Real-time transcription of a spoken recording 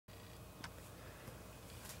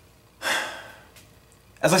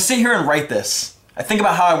As I sit here and write this, I think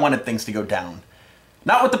about how I wanted things to go down.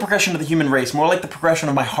 Not with the progression of the human race, more like the progression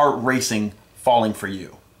of my heart racing, falling for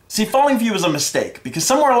you. See, falling for you was a mistake, because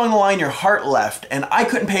somewhere along the line your heart left, and I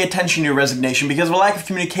couldn't pay attention to your resignation because of a lack of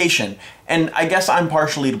communication, and I guess I'm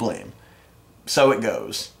partially to blame. So it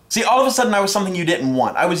goes. See, all of a sudden I was something you didn't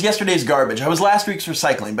want. I was yesterday's garbage. I was last week's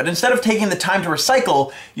recycling, but instead of taking the time to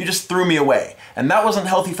recycle, you just threw me away, and that wasn't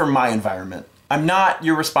healthy for my environment. I'm not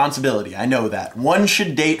your responsibility, I know that. One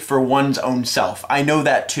should date for one's own self, I know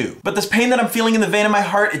that too. But this pain that I'm feeling in the vein of my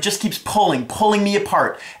heart, it just keeps pulling me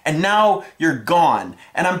apart. And now you're gone,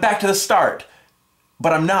 and I'm back to the start.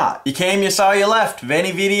 But I'm not. You came, you saw, you left. Veni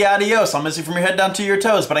vidi adios. I'll miss you from your head down to your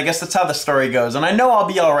toes, but I guess that's how the story goes, and I know I'll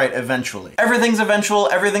be alright eventually. Everything's eventual,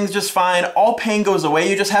 everything's just fine, all pain goes away,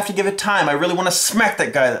 you just have to give it time. I really want to smack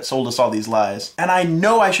that guy that sold us all these lies. And I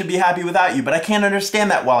know I should be happy without you, but I can't understand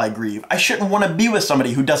that while I grieve. I shouldn't want to be with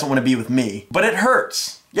somebody who doesn't want to be with me. But it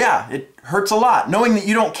hurts. Yeah, it hurts a lot. Knowing that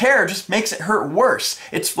you don't care just makes it hurt worse.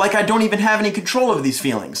 It's like I don't even have any control over these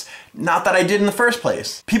feelings. Not that I did in the first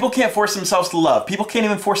place. People can't force themselves to love. People can't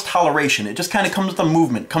even force toleration. It just kind of comes with the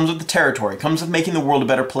movement, comes with the territory, comes with making the world a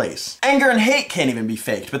better place. Anger and hate can't even be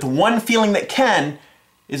faked, but the one feeling that can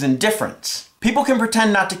is indifference. People can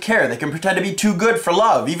pretend not to care. They can pretend to be too good for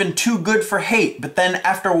love, even too good for hate, but then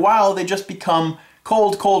after a while they just become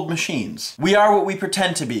cold machines. We are what we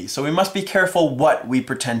pretend to be, so we must be careful what we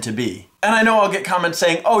pretend to be. And I know I'll get comments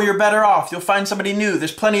saying, oh, you're better off, you'll find somebody new,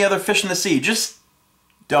 there's plenty of other fish in the sea. Just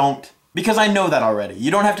don't. Because I know that already.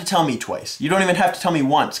 You don't have to tell me twice. You don't even have to tell me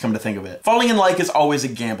once, come to think of it. Falling in like is always a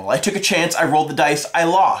gamble. I took a chance, I rolled the dice, I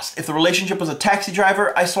lost. If the relationship was a taxi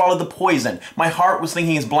driver, I swallowed the poison. My heart was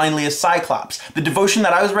thinking as blindly as Cyclops. The devotion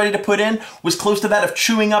that I was ready to put in was close to that of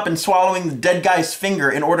chewing up and swallowing the dead guy's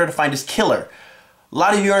finger in order to find his killer. A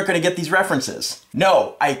lot of you aren't going to get these references.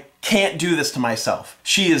 No, I can't do this to myself.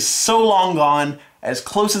 She is so long gone, as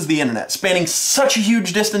close as the internet, spanning such a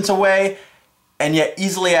huge distance away, and yet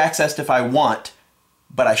easily accessed if I want,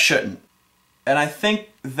 but I shouldn't. And I think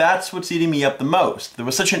that's what's eating me up the most. There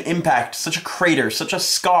was such an impact, such a crater, such a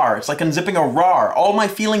scar. It's like unzipping a RAR. All my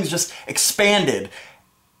feelings just expanded,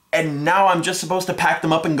 and now I'm just supposed to pack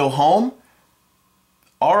them up and go home?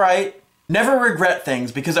 All right. Never regret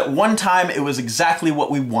things, because at one time it was exactly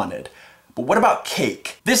what we wanted. But what about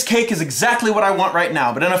cake? This cake is exactly what I want right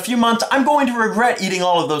now, but in a few months I'm going to regret eating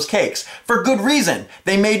all of those cakes. For good reason.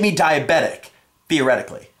 They made me diabetic.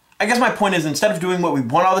 Theoretically. I guess my point is, instead of doing what we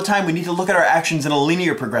want all the time, we need to look at our actions in a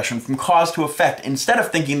linear progression from cause to effect, instead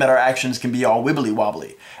of thinking that our actions can be all wibbly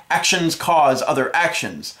wobbly. Actions cause other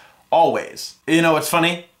actions. Always. You know what's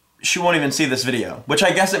funny? She won't even see this video, which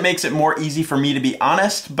I guess it makes it more easy for me to be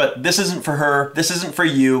honest, but this isn't for her, this isn't for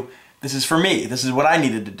you, this is for me, this is what I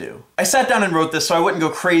needed to do. I sat down and wrote this so I wouldn't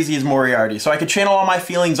go crazy as Moriarty, so I could channel all my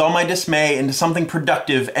feelings, all my dismay into something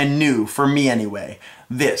productive and new, for me anyway.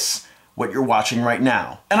 This, what you're watching right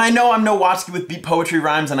now. And I know I'm no Watsky with beat poetry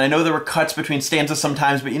rhymes, and I know there were cuts between stanzas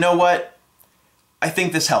sometimes, but you know what? I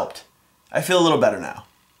think this helped. I feel a little better now.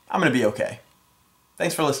 I'm gonna be okay.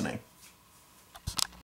 Thanks for listening.